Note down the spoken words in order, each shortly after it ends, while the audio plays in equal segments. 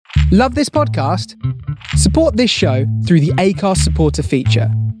Love this podcast? Support this show through the Acast supporter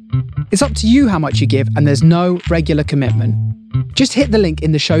feature. It's up to you how much you give, and there's no regular commitment. Just hit the link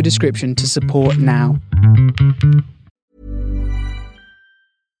in the show description to support now.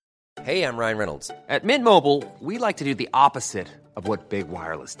 Hey, I'm Ryan Reynolds. At Mint Mobile, we like to do the opposite of what Big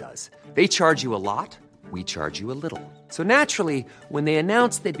Wireless does. They charge you a lot, we charge you a little. So naturally, when they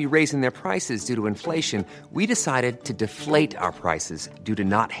announced they'd be raising their prices due to inflation, we decided to deflate our prices due to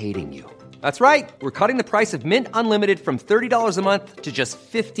not hating you. That's right. We're cutting the price of Mint Unlimited from $30 a month to just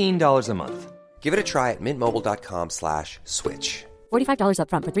 $15 a month. Give it a try at mintmobile.com/switch. $45 up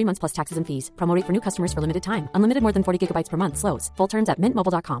front for 3 months plus taxes and fees. Promo rate for new customers for limited time. Unlimited more than 40 gigabytes per month. Slows full terms at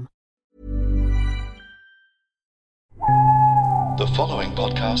mintmobile.com. The following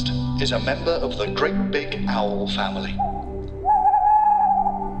podcast is a member of the Great Big Owl family.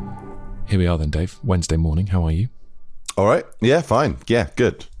 Here we are then, Dave. Wednesday morning. How are you? All right. Yeah, fine. Yeah,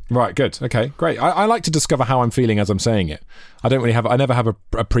 good. Right, good. Okay, great. I like to discover how I'm feeling as I'm saying it. I never have a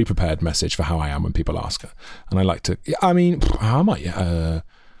pre-prepared message for how I am when people ask. And I like to, how am I?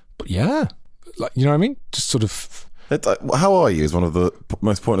 But yeah. Like, you know what I mean? Just sort of... how are you is one of the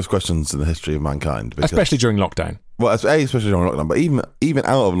most pointless questions in the history of mankind. Because, especially during lockdown. Well, especially during lockdown. But even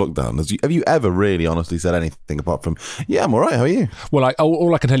out of lockdown, have you ever really honestly said anything apart from, yeah, I'm all right, how are you? Well,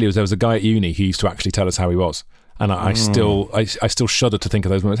 all I can tell you is there was a guy at uni who used to actually tell us how he was. And I still shudder to think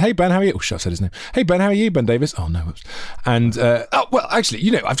of those moments. Hey, Ben, how are you? Oh, shit, I said his name. Hey, Ben, how are you? Ben Davis. Oh, no. And, well,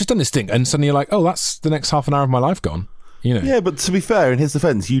 actually, I've just done this thing. And suddenly you're like, oh, that's the next half an hour of my life gone. Yeah, but to be fair, in his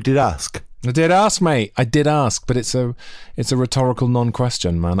defence, you did ask. I did ask, mate. I did ask, but it's a rhetorical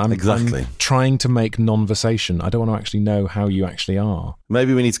non-question, man. I'm trying to make non-versation. I don't want to actually know how you actually are.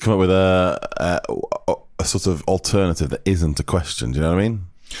 Maybe we need to come up with a sort of alternative that isn't a question. Do you know what I mean?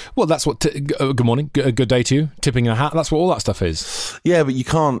 Well, that's what. Good morning, good day to you. Tipping a hat. That's what all that stuff is. Yeah, but you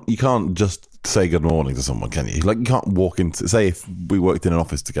can't just say good morning to someone, can you? Like, you can't walk into, say, if we worked in an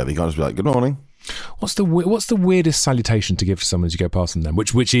office together, you can't just be like, good morning. What's the weirdest salutation to give to someone as you go past them then?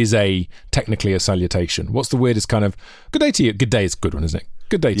 Which is technically a salutation. What's the weirdest kind of good day to you? Good day is a good one, isn't it?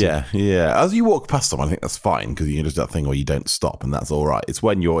 Good day to you. Yeah. As you walk past someone, I think that's fine because you can just do that thing where you don't stop, and that's all right. It's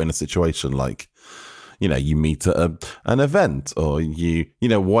when you're in a situation like, you meet at an event or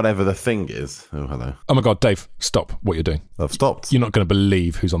whatever the thing is. Oh, hello. Oh my God, Dave, stop what you're doing. I've stopped. You're not going to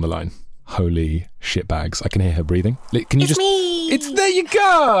believe who's on the line. Holy shitbags. I can hear her breathing. Can you it's me. It's there you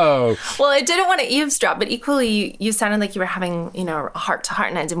go. Well, I didn't want to eavesdrop, but equally you sounded like you were having, a heart-to-heart,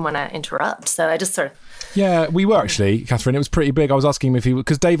 and I didn't want to interrupt. So I just sort of... Yeah, we were actually, Catherine. It was pretty big. I was asking him if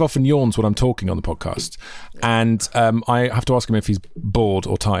because Dave often yawns when I'm talking on the podcast. And I have to ask him if he's bored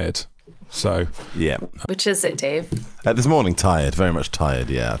or tired. So yeah, which is it, Dave? This morning, tired, very much tired.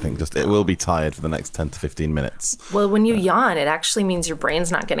 Yeah, I think it will be tired for the next 10 to 15 minutes. Well, when you yawn, it actually means your brain's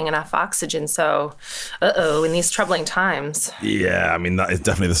not getting enough oxygen. So, in these troubling times. Yeah, that is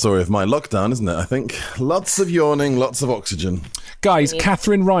definitely the story of my lockdown, isn't it? I think lots of yawning, lots of oxygen. Guys,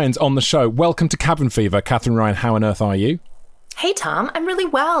 Catherine Ryan's on the show. Welcome to Cabin Fever, Catherine Ryan. How on earth are you? Hey, Tom. I'm really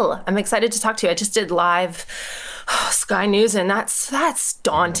well. I'm excited to talk to you. I just did live Sky News, and that's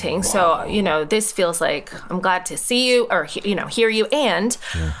daunting. So, this feels like I'm glad to see you or, hear you. And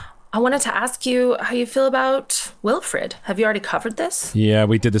I wanted to ask you how you feel about Wilfred. Have you already covered this? Yeah,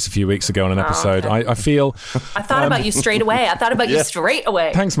 we did this a few weeks ago on an episode. Okay. I feel... I thought about you straight away. You straight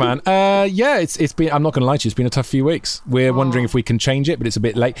away. Thanks, man. It's been... I'm not going to lie to you. It's been a tough few weeks. We're wondering if we can change it, but it's a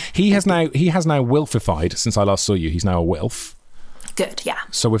bit late. He has now Wilfified since I last saw you. He's now a Wilf. Good, yeah.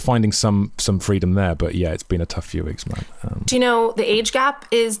 So we're finding some freedom there, but yeah, it's been a tough few weeks, man. Do you know, the age gap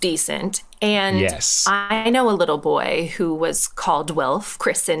is decent, and yes. I know a little boy who was called Wilf,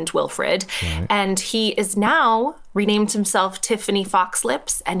 christened Wilfred, right. And he is now renamed himself Tiffany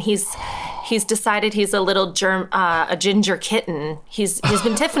Foxlips, and he's decided he's a little a ginger kitten. He's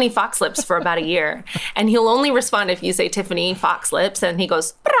been Tiffany Foxlips for about a year, and he'll only respond if you say Tiffany Foxlips, and he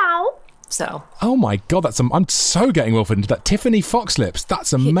goes, "Brow." So. Oh my God, I'm so getting Wilfred into that. Tiffany Foxlips,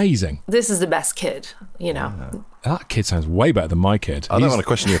 that's amazing. This is the best kid, Yeah. That kid sounds way better than my kid. I don't want to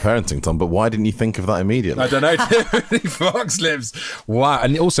question your parenting, Tom, but why didn't you think of that immediately? I don't know. Tiffany Foxlips. Wow.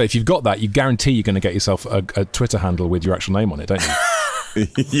 And also, if you've got that, you guarantee you're going to get yourself a Twitter handle with your actual name on it, don't you?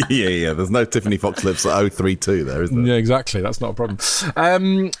 Yeah. There's no Tiffany Foxlips at 032 there, is there? Yeah, exactly. That's not a problem. So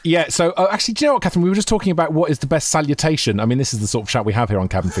actually, do you know what, Catherine? We were just talking about what is the best salutation. This is the sort of chat we have here on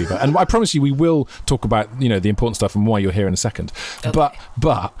Cabin Fever. And I promise you, we will talk about, the important stuff and why you're here in a second. Okay. But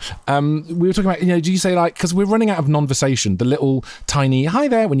we were talking about, do you say because we're running out of non-versation, the little tiny hi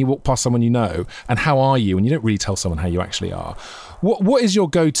there when you walk past someone and how are you? And you don't really tell someone how you actually are. What is your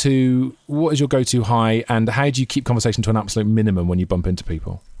go-to hi, and how do you keep conversation to an absolute minimum when you bump into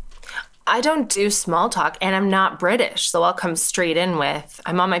people? I don't do small talk, and I'm not British, so I'll come straight in with,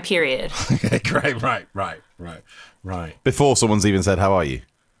 I'm on my period. Okay, great. Right. Before someone's even said, how are you?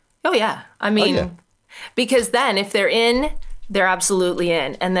 Oh, yeah. I mean, because then if they're in, they're absolutely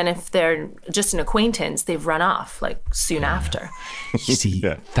in. And then if they're just an acquaintance, they've run off like soon after. You see,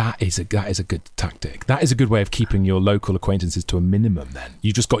 that is a good tactic. That is a good way of keeping your local acquaintances to a minimum. Then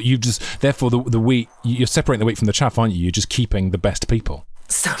therefore the wheat, you're separating the wheat from the chaff, aren't you? You're just keeping the best people.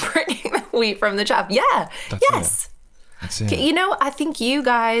 Separating the wheat from the chaff. Yeah. Yes. That's it. You know, I think you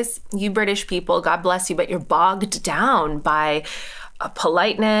guys, you British people, God bless you, but you're bogged down by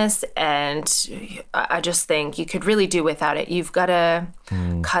politeness, and I just think you could really do without it. You've got to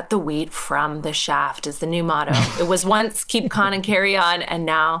cut the wheat from the shaft is the new motto. It was once keep calm and carry on, and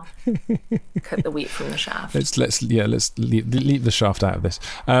now cut the wheat from the shaft. Let's leave the shaft out of this.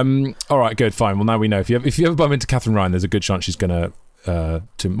 All right, good, fine. Well, now we know if you ever bump into Catherine Ryan, there's a good chance she's gonna. I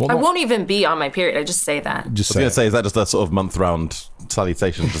won't even be on my period. I just say that. I was going to say, is that just a sort of month-round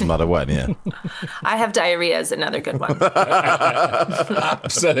salutation? Doesn't matter when, yeah. I have diarrhea is another good one.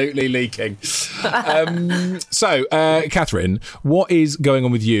 Absolutely leaking. So, Catherine, what is going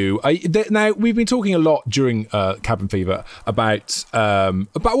on with you? Now, we've been talking a lot during Cabin Fever about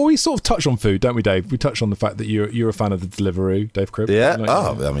what we sort of touch on food, don't we, Dave? We touched on the fact that you're a fan of the Deliveroo, Dave Cribb. Yeah.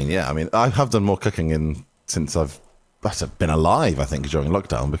 I have done more cooking since I've been alive, I think, during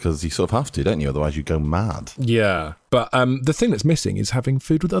lockdown, because you sort of have to, don't you? Otherwise you go mad. Yeah. But the thing that's missing is having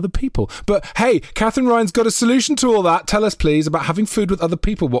food with other people. But hey, Catherine Ryan's got a solution to all that. Tell us, please, about having food with other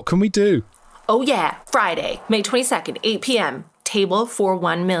people. What can we do? Oh, yeah. Friday, May 22nd, 8 p.m., Table for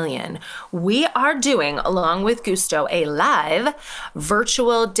 1 Million. We are doing, along with Gusto, a live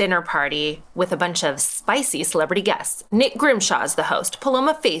virtual dinner party with a bunch of spicy celebrity guests. Nick Grimshaw is the host.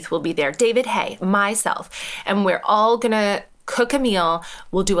 Paloma Faith will be there. David Hay, myself. And we're all going to cook a meal.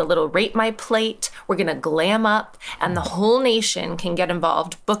 We'll do a little Rate My Plate. We're going to glam up, and the whole nation can get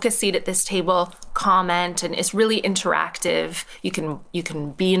involved. Book a seat at this table, comment, and it's really interactive. You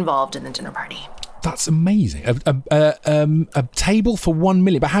can be involved in the dinner party. That's amazing. A table for 1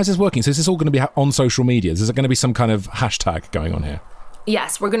 million. But how's this working? So is this all going to be on social media? Is there going to be some kind of hashtag going on here?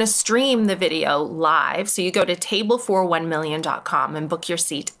 Yes, we're going to stream the video live. So you go to table41million.com and book your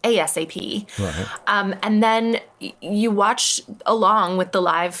seat ASAP. Right. And then you watch along with the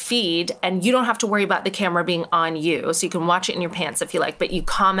live feed, and you don't have to worry about the camera being on you. So you can watch it in your pants if you like, but you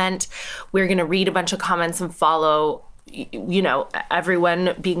comment. We're going to read a bunch of comments and follow, you know,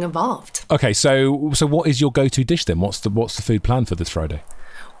 everyone being involved. Okay, so what is your go-to dish then? What's the food plan for this Friday?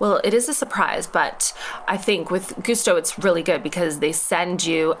 Well, it is a surprise, but I think with Gusto, it's really good because they send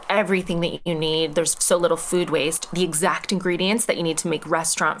you everything that you need. There's so little food waste, the exact ingredients that you need to make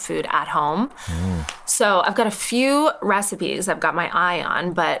restaurant food at home. So I've got a few recipes I've got my eye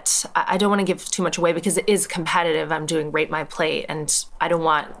on, but I don't want to give too much away because it is competitive. I'm doing Rate My Plate, and I don't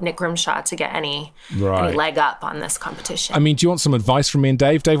want Nick Grimshaw to get any leg up on this competition. I mean, do you want some advice from me and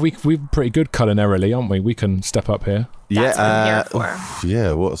Dave? Dave, we're pretty good culinarily, aren't we? We can step up here. That's what I'm here for. Yeah,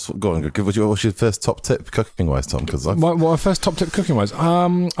 go on. What's your first top tip cooking-wise, Tom? Because my first top tip cooking-wise,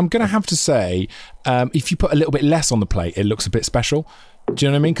 I'm going to have to say, if you put a little bit less on the plate, it looks a bit special. Do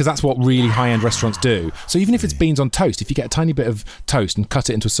you know what I mean? Because that's what really high-end restaurants do. So even if it's beans on toast, if you get a tiny bit of toast and cut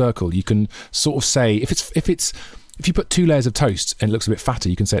it into a circle, you can sort of say if you put 2 layers of toast and it looks a bit fatter,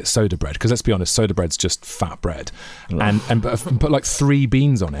 you can say it's soda bread. Because let's be honest, soda bread's just fat bread. And put like 3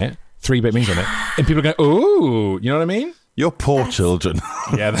 beans on it. 3-bit beans on it, and people are going, "Ooh," you know what I mean? You're poor children.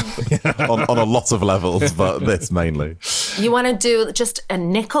 Yeah, on a lot of levels, but this mainly. You want to do just a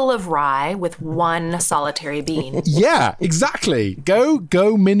nickel of rye with 1 solitary bean. Yeah, exactly. Go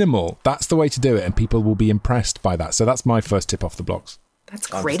minimal. That's the way to do it, and people will be impressed by that. So that's my first tip off the blocks. That's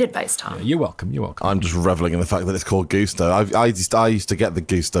great advice, Tom. Yeah, you're welcome. I'm just reveling in the fact that it's called Gusto. I used to get the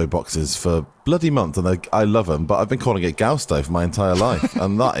Gusto boxes for bloody month, and I love them, but I've been calling it Gausto for my entire life,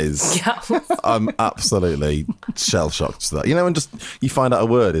 and that is, I'm absolutely shell-shocked to that. You know, when just you find out a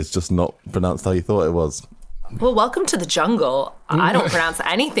word is just not pronounced how you thought it was. Well, welcome to the jungle. I don't pronounce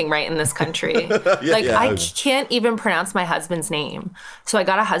anything right in this country. I can't even pronounce my husband's name. So I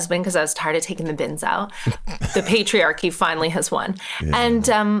got a husband because I was tired of taking the bins out. The patriarchy finally has won. Yeah.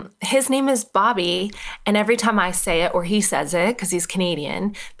 And his name is Bobby. And every time I say it or he says it, because he's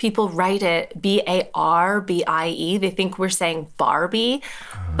Canadian, people write it Barbie. They think we're saying Barbie.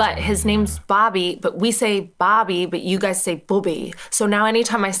 But his name's Bobby, but we say Bobby, but you guys say Bobby. So now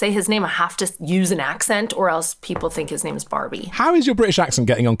anytime I say his name, I have to use an accent or else people think his name is Barbie. How is your British accent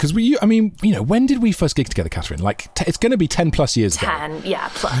getting on? Because when did we first gig together, Catherine? Like, it's going to be 10 plus years ago. 10,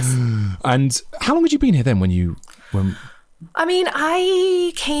 yeah, plus. And how long had you been here then when I mean,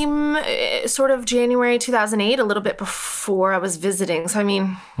 I came sort of January 2008, a little bit before I was visiting. So, I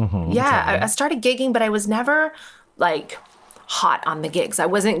mean, I started gigging, but I was never like hot on the gigs. I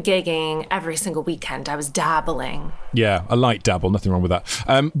wasn't gigging every single weekend. I was dabbling. Yeah, a light dabble, nothing wrong with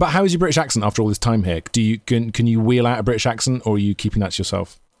that. But how is your British accent after all this time here? Can you wheel out a British accent, or are you keeping that to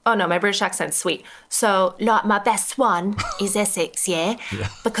yourself? Oh no, my British accent's sweet. So, like, my best one is Essex, yeah?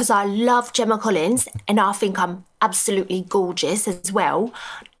 Because I love Gemma Collins and I think I'm absolutely gorgeous as well.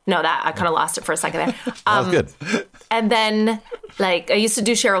 No, that I kind of lost it for a second there. That was good. And then, like, I used to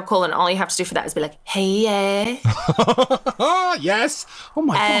do Cheryl Cole, and all you have to do for that is be like, hey, yeah. Yes. Oh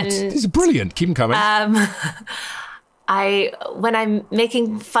my God, this is brilliant. Keep them coming. When I'm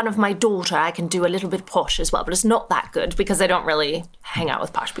making fun of my daughter, I can do a little bit posh as well, but it's not that good because I don't really hang out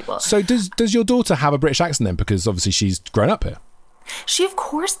with posh people. So does your daughter have a British accent then? Because obviously she's grown up here. She, of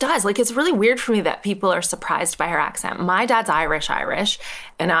course, does. Like, it's really weird for me that people are surprised by her accent. My dad's Irish,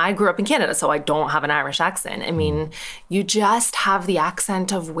 and I grew up in Canada, so I don't have an Irish accent. I mean, you just have the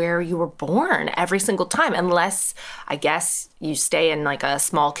accent of where you were born every single time, unless, I guess, you stay in, like, a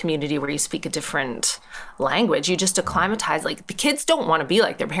small community where you speak a different language. You just acclimatize. Like, the kids don't want to be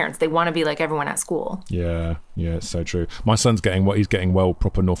like their parents. They want to be like everyone at school. Yeah, it's so true. My son's getting well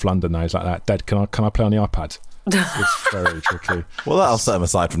proper North London now. He's like that. Dad, can I play on the iPad? It's very tricky. Well, that'll set him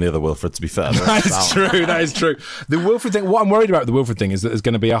aside from the other Wilfred, to be fair. That is true. The Wilfred thing, what I'm worried about with the Wilfred thing is that there's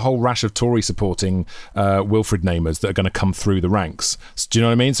going to be a whole rash of Tory supporting Wilfred namers that are going to come through the ranks. Do you know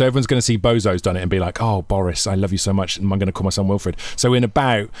what I mean? So everyone's going to see Bozo's done it and be like, oh, Boris, I love you so much, and I'm going to call my son Wilfred. So in a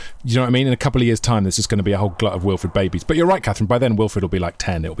couple of years' time, there's just going to be a whole glut of Wilfred babies. But you're right, Catherine, by then Wilfred will be like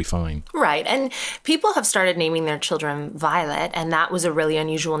 10, it'll be fine. Right, and people have started naming their children Violet, and that was a really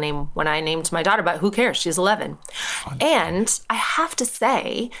unusual name when I named my daughter, but who cares? She's 11. And I have to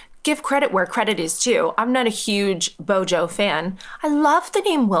say, give credit where credit is due. I'm not a huge Bojo fan. I love the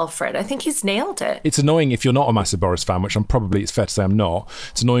name Wilfred. I think he's nailed it. It's annoying if you're not a massive Boris fan, which it's fair to say I'm not.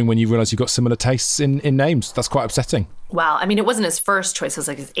 It's annoying when you realise you've got similar tastes in names. That's quite upsetting. Well, I mean, it wasn't his first choice. It was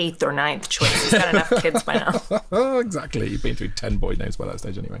like his 8th or 9th choice. He's got enough kids by now. Exactly. You've been through 10 boy names by that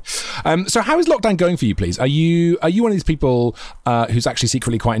stage anyway. So how is lockdown going for you, please? Are you one of these people who's actually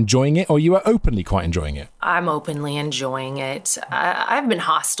secretly quite enjoying it, or you are openly quite enjoying it? I'm openly enjoying it. I've been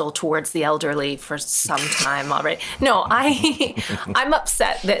hostile towards the elderly for some time already. No, I'm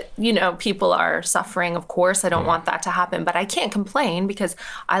upset that, people are suffering. Of course, I don't want that to happen, but I can't complain because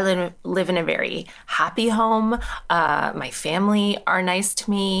I live in a very happy home. My family are nice to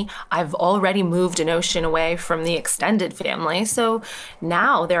me. I've already moved an ocean away from the extended family. So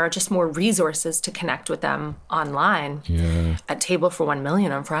now there are just more resources to connect with them online. Yeah. At Table for 1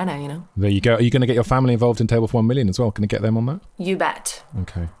 Million on Friday, There you go. Are you going to get your family involved in Table for 1 Million as well? Can you get them on that? You bet.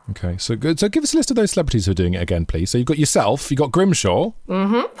 Okay. So good. So give us a list of those celebrities who are doing it again, please. So you've got yourself, you've got Grimshaw.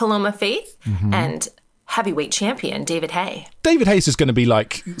 Mm-hmm. Paloma Faith and heavyweight champion David Haye. David Hayes is going to be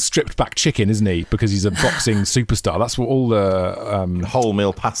like stripped back chicken, isn't he? Because he's a boxing superstar. That's what all the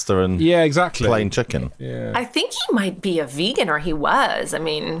wholemeal pasta and exactly plain chicken. Yeah. I think he might be a vegan, or he was. I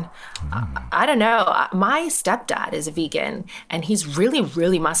mean, I don't know. My stepdad is a vegan, and he's really,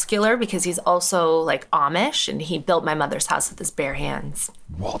 really muscular because he's also like Amish, and he built my mother's house with his bare hands.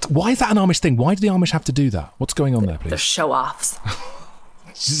 What? Why is that an Amish thing? Why do the Amish have to do that? What's going on there, please? They're show-offs.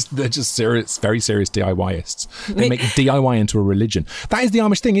 They're just serious, very serious DIYists. They make DIY into a religion. That is the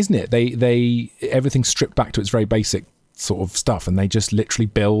Amish thing, isn't it? They everything's stripped back to its very basic sort of stuff, and they just literally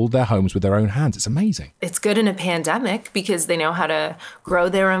build their homes with their own hands. It's amazing. It's good in a pandemic because they know how to grow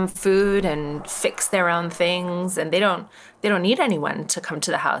their own food and fix their own things, and they don't need anyone to come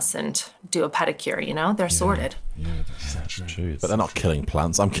to the house and do a pedicure. They're sorted. Yeah, that's true. But they're not killing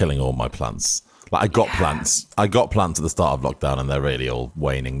plants. I'm killing all my plants. Like, I got plants at the start of lockdown, and they're really all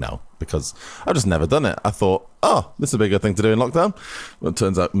waning now because I've just never done it. I thought, this is a bigger thing to do in lockdown. Well, it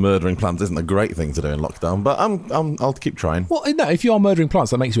turns out murdering plants isn't a great thing to do in lockdown, but I'll keep trying. Well, no, if you are murdering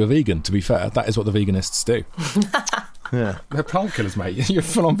plants, that makes you a vegan, to be fair. That is what the veganists do. Yeah. They're plant killers, mate. You're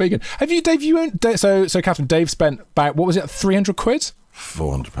full-on vegan. Have you, Dave, so Catherine, Dave spent about, what was it, 300 quid?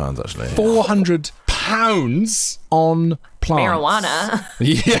 £400, actually. £400 on plants. Marijuana.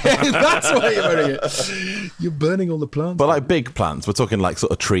 Yeah, that's why you're burning it. You're burning all the plants. But like big plants, we're talking like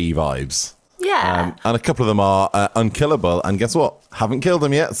sort of tree vibes. Yeah. And a couple of them are unkillable, and guess what? Haven't killed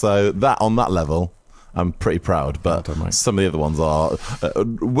them yet, so on that level, I'm pretty proud. But some of the other ones are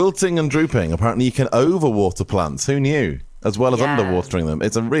wilting and drooping. Apparently you can overwater plants. Who knew? as well as underwatering them.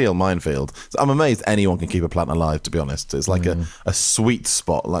 It's a real minefield. So I'm amazed anyone can keep a plant alive, to be honest. It's like a sweet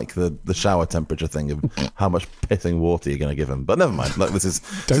spot, like the shower temperature thing of how much pissing water you're going to give them. But never mind. Like, this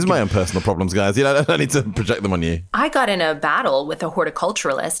is my own personal problems, guys. You know, I don't need to project them on you. I got in a battle with a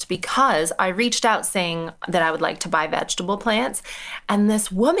horticulturalist because I reached out saying that I would like to buy vegetable plants. And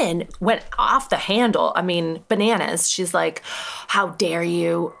this woman went off the handle. I mean, bananas. She's like, how dare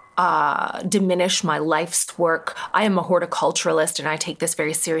you diminish my life's work. I am a horticulturalist and I take this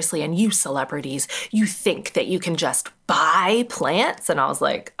very seriously. And you celebrities, you think that you can just buy plants? And I was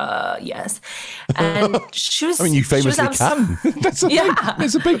like, yes. And she was... I mean, you famously can. That's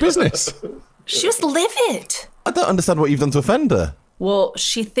it's a big business. She was livid. I don't understand what you've done to offend her. Well,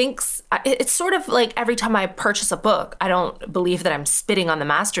 she thinks, it's sort of like every time I purchase a book, I don't believe that I'm spitting on the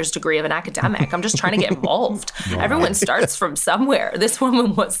master's degree of an academic. I'm just trying to get involved. Everyone starts from somewhere. This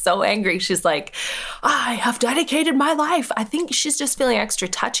woman was so angry. She's like, I have dedicated my life. I think she's just feeling extra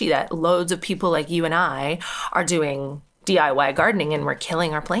touchy that loads of people like you and I are doing DIY gardening and we're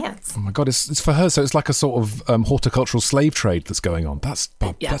killing our plants. Oh my God, it's for her. So it's like a sort of horticultural slave trade that's going on. That's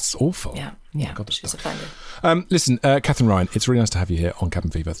awful. Yeah. Oh God, she's offended. Listen, Catherine Ryan, it's really nice to have you here on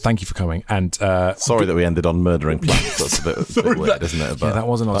Cabin Fever. Thank you for coming. And sorry that we ended on murdering plants. That's a bit weird, isn't it? But, that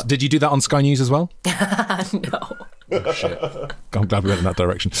wasn't nice. Did you do that on Sky News as well? No. Oh, shit. I'm glad we went in that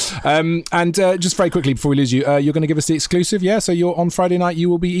direction. And just very quickly before we lose you, you're going to give us the exclusive, yeah? So you're on Friday night, you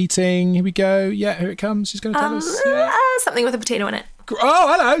will be eating. Here we go. Yeah, here it comes. She's going to tell us. Yeah. Something with a potato in it.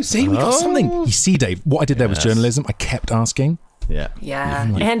 Oh, hello. See, we got something. You see, Dave, what I did there was journalism. I kept asking. Yeah.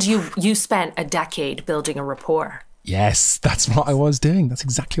 And you spent a decade building a rapport. Yes, that's what I was doing. That's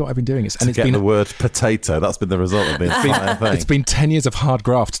exactly what I've been doing. It's been the word potato. That's been the result of the entire thing. It's been 10 years of hard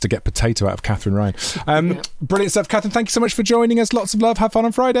graft to get potato out of Catherine Ryan. Brilliant stuff. Catherine, thank you so much for joining us. Lots of love. Have fun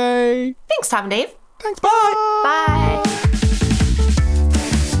on Friday. Thanks, Tom and Dave. Thanks. Bye. Bye.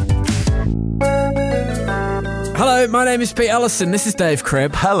 Hello, my name is Pete Ellison. This is Dave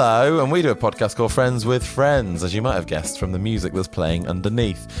Cribb. Hello, and we do a podcast called Friends with Friends, as you might have guessed from the music that's playing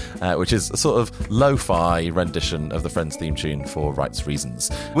underneath, which is a sort of lo-fi rendition of the Friends theme tune for rights reasons.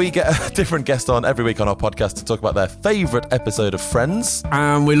 We get a different guest on every week on our podcast to talk about their favourite episode of Friends.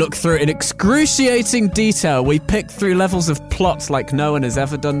 And we look through in excruciating detail. We pick through levels of plot like no one has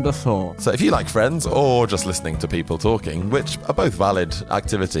ever done before. So if you like Friends, or just listening to people talking, which are both valid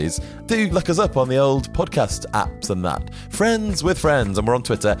activities, do look us up on the old podcast apps and that. Friends with Friends, and we're on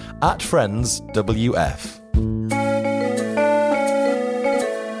Twitter @FriendsWF.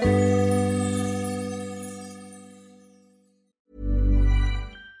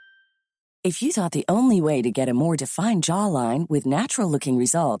 If you thought the only way to get a more defined jawline with natural-looking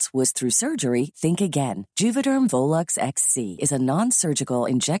results was through surgery, think again. Juvederm Volux XC is a non-surgical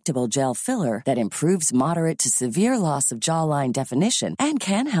injectable gel filler that improves moderate to severe loss of jawline definition and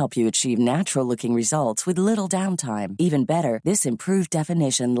can help you achieve natural-looking results with little downtime. Even better, this improved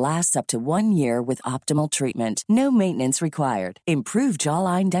definition lasts up to 1 year with optimal treatment. No maintenance required. Improve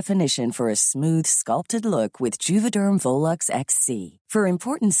jawline definition for a smooth, sculpted look with Juvederm Volux XC. For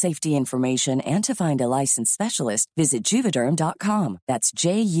important safety information and to find a licensed specialist, visit Juvederm.com. That's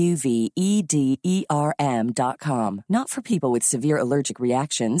JUVEDERM.com. Not for people with severe allergic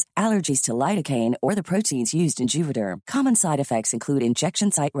reactions, allergies to lidocaine, or the proteins used in Juvederm. Common side effects include injection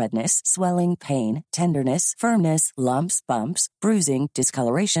site redness, swelling, pain, tenderness, firmness, lumps, bumps, bruising,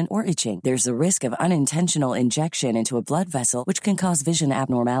 discoloration, or itching. There's a risk of unintentional injection into a blood vessel, which can cause vision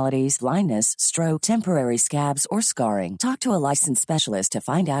abnormalities, blindness, stroke, temporary scabs, or scarring. Talk to a licensed specialist to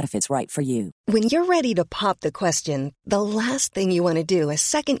find out if it's right for you. When you're ready to pop the question, the last thing you want to do is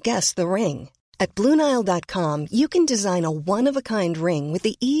second-guess the ring. At BlueNile.com, you can design a one-of-a-kind ring with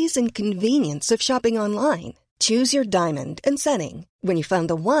the ease and convenience of shopping online. Choose your diamond and setting. When you find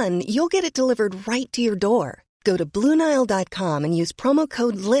the one, you'll get it delivered right to your door. Go to BlueNile.com and use promo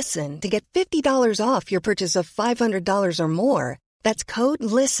code LISTEN to get $50 off your purchase of $500 or more. That's code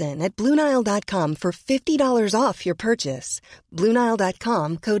LISTEN at BlueNile.com for $50 off your purchase.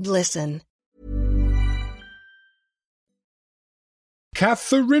 BlueNile.com, code LISTEN.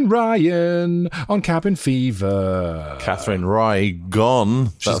 Catherine Ryan on Cabin Fever. Catherine Ryan gone.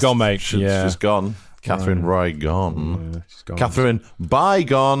 She's gone, mate. She's gone. Catherine Ryan gone. Yeah, she's gone. Catherine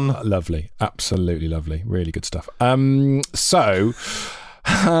bygone. Lovely. Absolutely lovely. Really good stuff. So,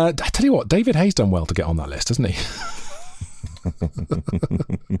 I tell you what, David Hayes done well to get on that list, hasn't he?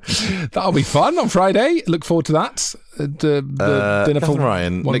 That'll be fun on Friday. Look forward to that. The dinner for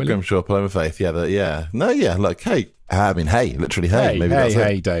Ryan, Nick Grimshaw, Paloma Faith. Look, literally, hey. Maybe that's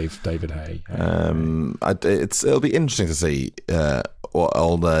it. David Hay. It'll be interesting to see what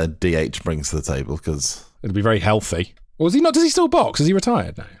old DH brings to the table, because it'll be very healthy. Or is he not? Does he still box? Is he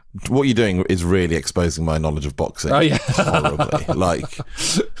retired now? What you're doing is really exposing my knowledge of boxing. Oh, yeah. Horribly. Like,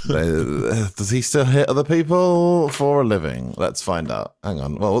 does he still hit other people for a living? Let's find out. Hang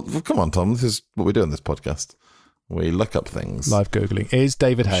on. Well, come on, Tom. This is what we do on this podcast. We look up things. Live Googling. Is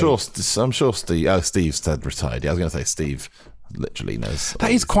David Hayes? I'm sure Steve. Oh, Steve said retired. Yeah, I was going to say Steve literally knows.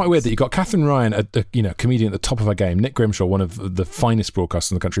 That is quite weird that you got Catherine Ryan, a comedian at the top of her game, Nick Grimshaw, one of the finest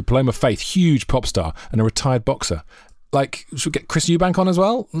broadcasters in the country, Paloma Faith, huge pop star, and a retired boxer. Like, should we get Chris Eubank on as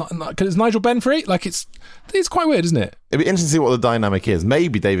well? Is Nigel Benn free? Like, it's quite weird, isn't it? It'd be interesting to see what the dynamic is.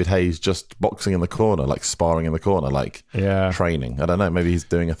 Maybe David Hayes just boxing in the corner, like sparring in the corner, like training. I don't know. Maybe he's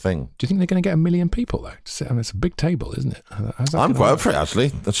doing a thing. Do you think they're going to get 1 million people, though? I mean, it's a big table, isn't it? I'm quite up for it,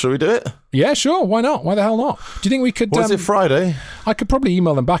 actually. Should we do it? Yeah, sure. Why not? Why the hell not? Do you think we could... Was it Friday? I could probably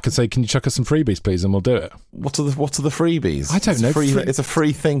email them back and say, can you chuck us some freebies, please, and we'll do it. What are the freebies? I don't know. It's a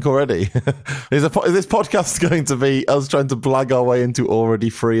free thing already. Is this podcast going to be us trying to blag our way into already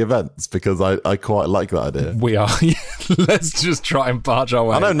free events? Because I quite like that idea. We are. Let's just try and barge our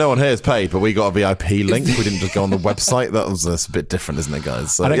way. I know no one here is paid, but we got a VIP link. We didn't just go on the website. That's a bit different, isn't it,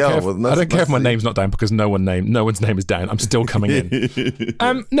 guys? So, I don't care if my name's not down because no one's name is down. I'm still coming in.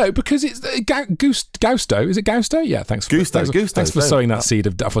 No, because it's Gausto. Is it Gausto? Yeah, thanks for sowing that seed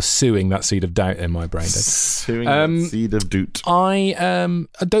of doubt in my brain. Sowing that seed of doubt.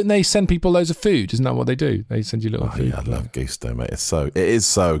 Don't they send people loads of food? Isn't that what they do? They send you little food. Yeah, I love Gausto, mate. It is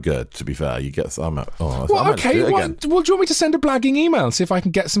so good. To be fair, you get. Do you want me to send a blagging email and see if I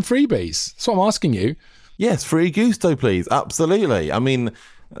can get some freebies? That's what I'm asking you. Yes, free Gausto, please. Absolutely. I mean,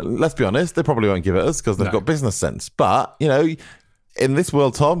 let's be honest, they probably won't give it us because they've got business sense. But, in this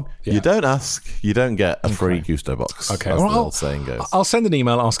world, Tom, you don't ask, you don't get a free Gausto box. Okay. As the old saying goes. I'll send an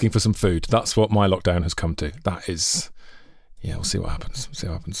email asking for some food. That's what my lockdown has come to. That is... Yeah, we'll see what happens.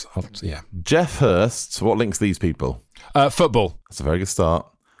 Jeff Hurst, what links these people? Football. That's a very good start.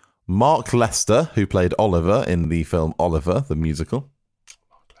 Mark Lester, who played Oliver in the film Oliver, the musical.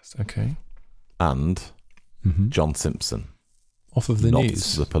 Mark Lester, okay. And John Simpson. Off of the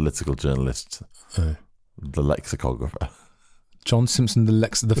news. The political journalist, the lexicographer. John Simpson,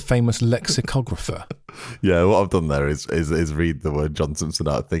 the famous lexicographer. Yeah, what I've done there is read the word John Simpson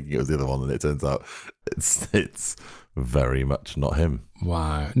out thinking it was the other one, and it turns out it's very much not him.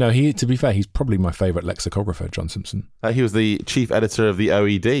 Wow. No, to be fair, he's probably my favourite lexicographer, John Simpson. He was the chief editor of the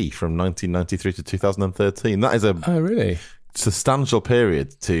OED from 1993 to 2013. That is really substantial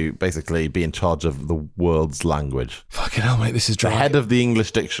period to basically be in charge of the world's language. Fucking hell, mate, this is dry. The head of the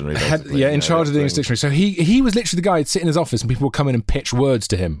English dictionary. In charge of the English dictionary. So he was literally the guy who'd sit in his office and people would come in and pitch words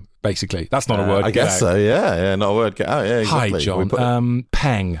to him, basically. That's not a word. I guess so, yeah, not a word. Get out, yeah, exactly. Hi, John.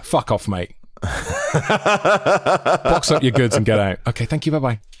 Peng. Fuck off, mate. Box up your goods and get out. Okay, thank you,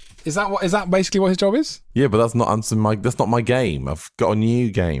 bye-bye. Is that basically what his job is? Yeah, but that's not my game. I've got a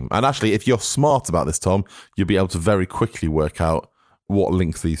new game. And actually, if you're smart about this, Tom, you'll be able to very quickly work out what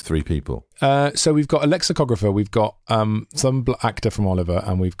links these three people. So we've got a lexicographer, we've got some actor from Oliver,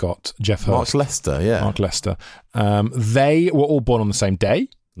 and we've got Jeff Hurst. Mark Lester. They were all born on the same day.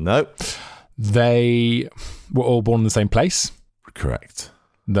 No. They were all born in the same place. Correct.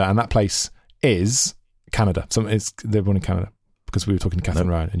 And that place is Canada. They're born in Canada because we were talking to Catherine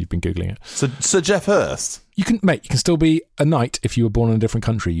Ryan and you've been Googling it. So Jeff Hurst. You can still be a knight if you were born in a different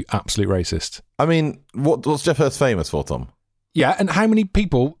country, you absolute racist. I mean, what's Jeff Hurst famous for, Tom? Yeah, and how many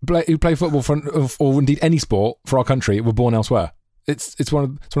people who play football or indeed any sport for our country were born elsewhere? It's one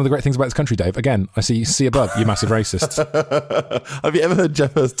of the great things about this country, Dave. Again, I see above, you massive racist. Have you ever heard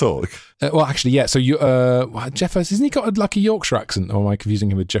Jeff Hurst talk? Well, actually, yeah. So Jeff Hurst, isn't he got a Yorkshire accent? Or am I confusing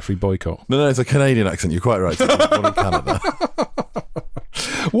him with Jeffrey Boycott? No, it's a Canadian accent. You're quite right. He's born in Canada.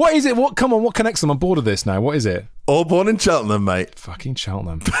 What is it? Come on, what connects them? I'm bored of this now. What is it? All born in Cheltenham, mate. Fucking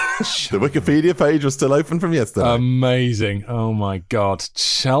Cheltenham. The Wikipedia page was still open from yesterday. Amazing. Oh my God.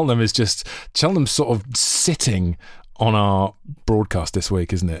 Cheltenham's sort of sitting on our broadcast this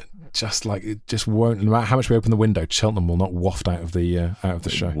week, isn't it? Just like it just won't. No matter how much we open the window, Cheltenham will not waft out of the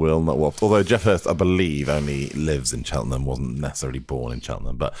show. It will not waft. Although Jeff Hurst, I believe, only lives in Cheltenham, wasn't necessarily born in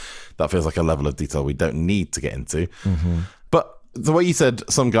Cheltenham. But that feels like a level of detail we don't need to get into. Mm-hmm. But the way you said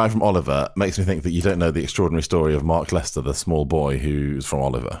some guy from Oliver makes me think that you don't know the extraordinary story of Mark Lester, the small boy who's from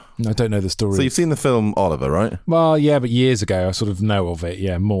Oliver. I don't know the story. So you've seen the film Oliver, right? Well, yeah, but years ago I sort of know of it.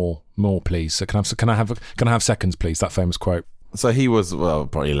 Yeah, more, please. So can I have seconds, please? That famous quote. So he was, well,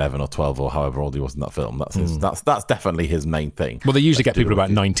 probably 11 or 12 or however old he was in that film. That's definitely his main thing. Well, they usually get people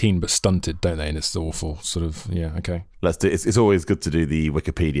about 19 but stunted, don't they? And it's awful sort of, yeah, okay. Let's do. It's always good to do the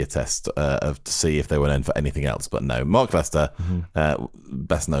Wikipedia test to see if they were known for anything else. But no, Mark Lester,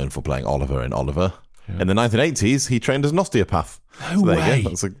 best known for playing Oliver in Oliver. In the 1980s, he trained as an osteopath. No way.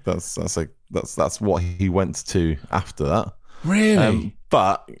 You go. That's what he went to after that. Really?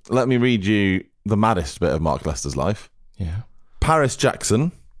 But let me read you the maddest bit of Mark Lester's life. Yeah. Paris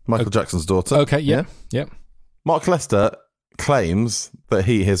Jackson, Michael Jackson's daughter. Okay, yeah. Mark Lester claims that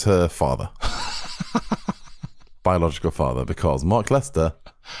he is her father. Biological father, because Mark Lester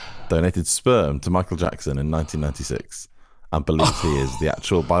donated sperm to Michael Jackson in 1996 and believes he is the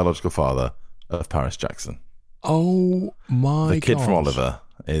actual biological father of Paris Jackson. Oh my god. The kid from Oliver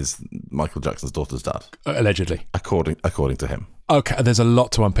is Michael Jackson's daughter's dad. Allegedly. According to him. Okay, there's a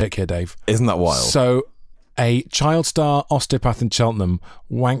lot to unpick here, Dave. Isn't that wild? So, a child star osteopath in Cheltenham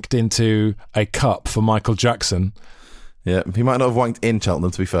wanked into a cup for Michael Jackson. Yeah, he might not have wanked in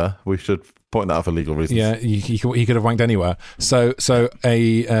Cheltenham, to be fair. We should point that out for legal reasons. Yeah, he could have wanked anywhere. So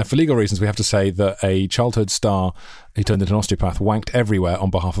for legal reasons, we have to say that a childhood star who turned into an osteopath wanked everywhere on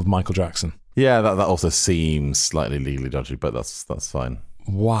behalf of Michael Jackson. Yeah, that also seems slightly legally dodgy, but that's fine.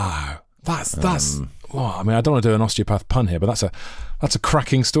 Wow. That's well, I mean, I don't want to do an osteopath pun here, but that's a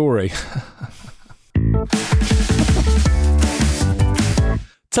cracking story.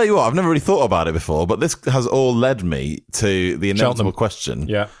 Tell you what, I've never really thought about it before, but this has all led me to the inevitable question.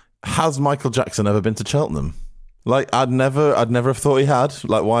 Yeah. Has Michael Jackson ever been to Cheltenham? Like, I'd never have thought he had.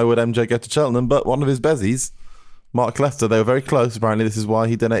 Like, why would MJ go to Cheltenham? But one of his bezies, Mark Lester, they were very close. Apparently, this is why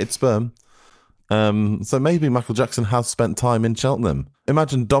he donated sperm. So maybe Michael Jackson has spent time in Cheltenham.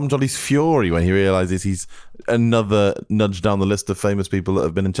 Imagine Dom Jolly's fury when he realises he's another nudge down the list of famous people that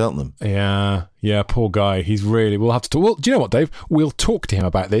have been in Cheltenham. Yeah, poor guy. We'll have to talk. Well, do you know what, Dave? We'll talk to him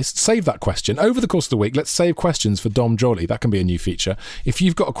about this. Save that question. Over the course of the week, let's save questions for Dom Jolly. That can be a new feature. If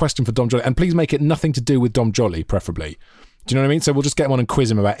you've got a question for Dom Jolly, and please make it nothing to do with Dom Jolly, preferably. Do you know what I mean? So we'll just get him on and quiz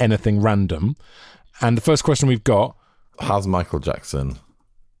him about anything random. And the first question we've got... Has Michael Jackson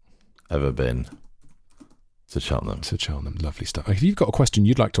ever been... To Cheltenham. Lovely stuff. If you've got a question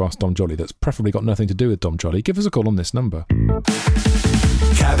you'd like to ask Dom Jolly that's preferably got nothing to do with Dom Jolly, give us a call on this number.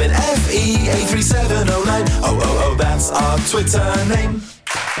 Cabin FE 83709. Oh, that's our Twitter name.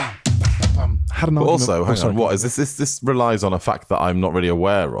 But also, hang on, what is this? This relies on a fact that I'm not really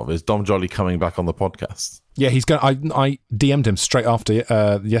aware of. Is Dom Jolly coming back on the podcast? Yeah, he's going. I DM'd him straight after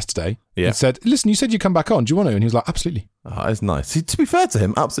yesterday. Yeah, and said, "Listen, you said you'd come back on. Do you want to?" And he was like, "Absolutely." Oh, it's nice. To be fair to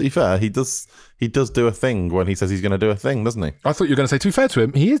him, absolutely fair. He does do a thing when he says he's going to do a thing, doesn't he? I thought you were going to say, to be fair to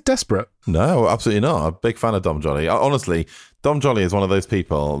him, he is desperate. No, absolutely not. I'm a big fan of Dom Jolly. Honestly, Dom Jolly is one of those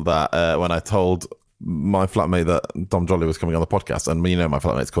people that when I told my flatmate that Dom Jolly was coming on the podcast, and you know my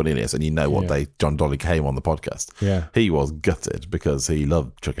flatmate's Cornelius, and you know what day John Jolly came on the podcast. Yeah, he was gutted because he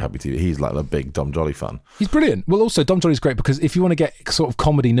loved Chucky Happy TV. He's like a big Dom Jolly fan. He's brilliant. Well, also Dom Jolly's great because if you want to get sort of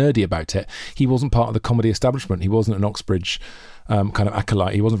comedy nerdy about it, he wasn't part of the comedy establishment. He wasn't an Oxbridge kind of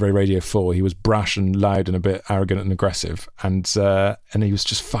acolyte. He wasn't very Radio 4. He was brash and loud and a bit arrogant and aggressive, and he was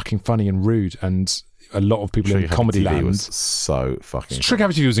just fucking funny and rude. And a lot of people in comedy land was so fucking. Chucky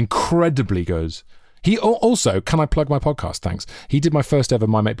Happy TV was incredibly good. He also, can I plug my podcast? Thanks. He did my first ever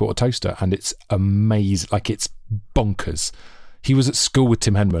My Mate Bought a Toaster, and it's amazing. Like, it's bonkers. He was at school with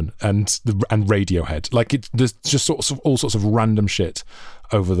Tim Henman and Radiohead. Like, there's just all sorts of random shit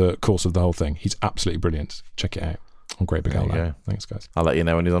over the course of the whole thing. He's absolutely brilliant. Check it out on Great Big Outline. Thanks, guys. I'll let you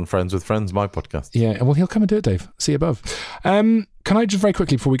know when he's on Friends with Friends, my podcast. Yeah, well, he'll come and do it, Dave. See you above. Can I just very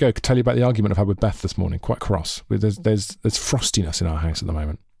quickly, before we go, tell you about the argument I've had with Beth this morning? Quite cross. There's frostiness in our house at the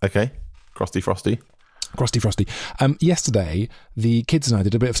moment. Okay. Crusty. Yesterday, the kids and I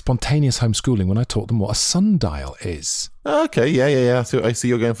did a bit of spontaneous homeschooling when I taught them what a sundial is. Okay, yeah. So I see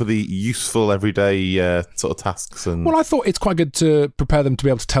you're going for the useful everyday sort of tasks. Well, I thought it's quite good to prepare them to be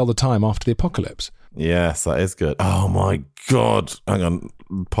able to tell the time after the apocalypse. Yes, that is good. Oh my God. Hang on.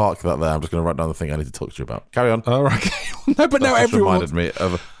 Park that there. I'm just going to write down the thing I need to talk to you about. Carry on. All right. No, but now everyone... reminded me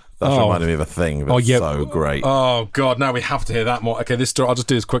of a thing that's so great. Oh, God, now we have to hear that more. Okay, this story, I'll just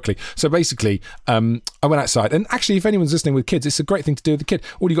do this quickly. So basically, I went outside, and actually, if anyone's listening with kids, it's a great thing to do with the kid.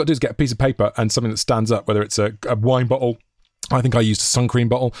 All you've got to do is get a piece of paper and something that stands up, whether it's a wine bottle. I think I used a sun cream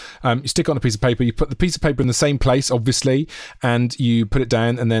bottle. You stick it on a piece of paper. You put the piece of paper in the same place, obviously, and you put it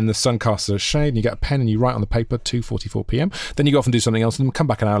down, and then the sun casts a shade, and you get a pen, and you write on the paper, 2:44 p.m. Then you go off and do something else, and then come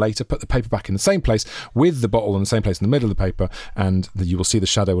back an hour later, put the paper back in the same place with the bottle in the same place in the middle of the paper, and you will see the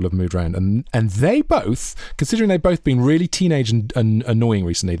shadow will have moved around. And they both, considering they've both been really teenage and annoying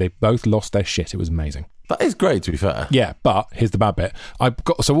recently, they both lost their shit. It was amazing. That is great, to be fair. Yeah, but here's the bad bit.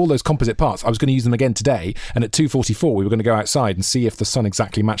 So all those composite parts, I was going to use them again today, and at 2:44 we were going to go outside and see if the sun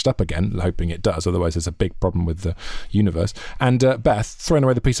exactly matched up again, hoping it does, otherwise there's a big problem with the universe. And Beth, throwing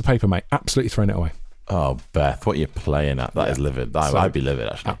away the piece of paper, mate, absolutely throwing it away. Oh, Beth, what are you playing at? That is livid. I'd be livid,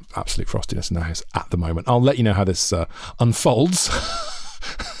 actually. Absolute frostiness in the house at the moment. I'll let you know how this unfolds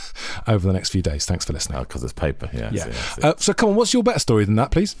over the next few days. Thanks for listening. Because it's paper, yeah. So come on, what's your better story than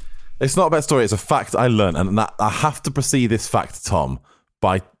that, please? It's not a better story. It's a fact I learned, and that I have to precede this fact, Tom,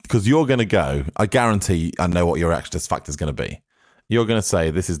 because you're going to go. I guarantee I know what your reaction to this fact is going to be. You're going to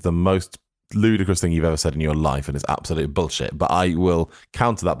say this is the most ludicrous thing you've ever said in your life, and it's absolute bullshit. But I will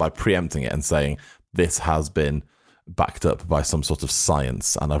counter that by preempting it and saying this has been backed up by some sort of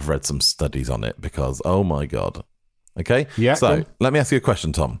science, and I've read some studies on it because, oh my God. Okay? Yeah. So let me ask you a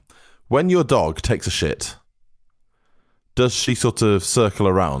question, Tom. When your dog takes a shit, does she sort of circle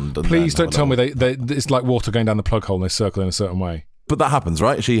around? And Please don't tell me it's like water going down the plug hole and they circle in a certain way. But that happens,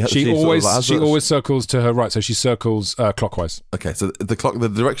 right? She always circles to her right, so she circles clockwise. Okay, so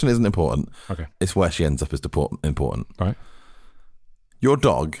the direction isn't important. Okay, it's where she ends up is important. Right. Your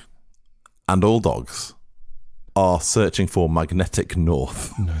dog and all dogs are searching for magnetic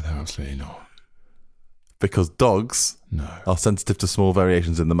north. No, they're absolutely not. Because dogs are sensitive to small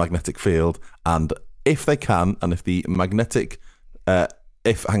variations in the magnetic field, and if they can, and if the magnetic,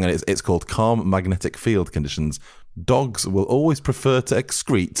 it's called calm magnetic field conditions, dogs will always prefer to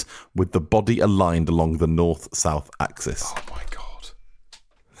excrete with the body aligned along the north-south axis. Oh my God.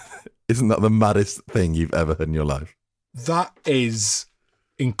 Isn't that the maddest thing you've ever heard in your life? That is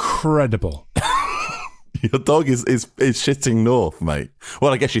incredible. Your dog is shitting north, mate.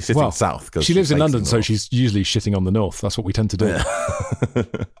 Well, I guess she's sitting south. She lives in London, so she's usually shitting on the north. That's what we tend to do. Yeah.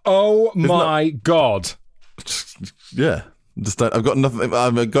 Oh my God. Yeah. I've got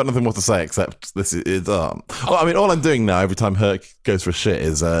nothing more to say except this is. Well, I mean, all I'm doing now every time Herc goes for a shit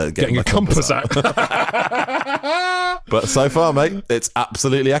is getting a compass out. But so far, mate, it's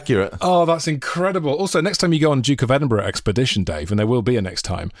absolutely accurate. Oh, that's incredible. Also, next time you go on Duke of Edinburgh expedition, Dave, and there will be a next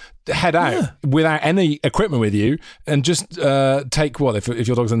time, head out without any equipment with you and just take if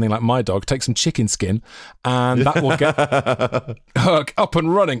your dog's anything like my dog, take some chicken skin, and that will get Herc up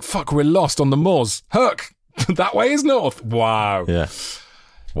and running. Fuck, we're lost on the moors. Herc, that way is north. Wow. Yeah.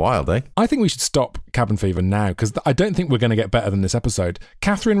 Wild, eh? I think we should stop Cabin Fever now, because I don't think we're going to get better than this episode.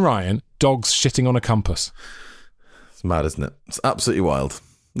 Catherine Ryan, dogs shitting on a compass. It's mad, isn't it? It's absolutely wild.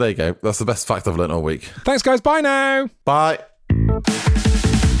 There you go. That's the best fact I've learned all week. Thanks, guys. Bye now. Bye.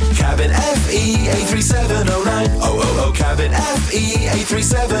 Cabin FE 83709. Oh, Cabin FE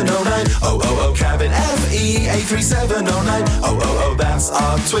 83709. Oh, Cabin FE 83709. Oh, that's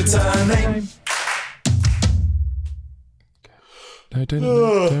our Twitter name. No,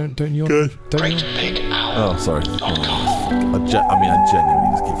 don't yawn. Good. Great Big Owl. Oh, sorry. I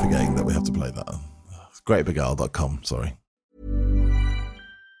genuinely just keep forgetting that we have to play that. GreatBigOwl.com, sorry.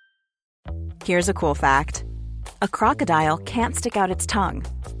 Here's a cool fact. A crocodile can't stick out its tongue.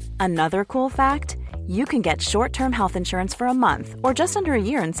 Another cool fact, you can get short-term health insurance for a month or just under a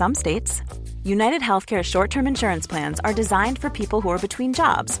year in some states. United Healthcare short-term insurance plans are designed for people who are between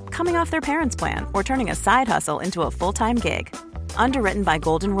jobs, coming off their parents' plan, or turning a side hustle into a full-time gig. Underwritten by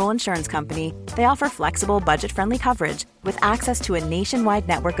Golden Rule Insurance Company, they offer flexible, budget-friendly coverage with access to a nationwide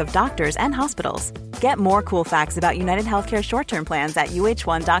network of doctors and hospitals. Get more cool facts about United Healthcare short-term plans at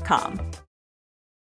uh1.com.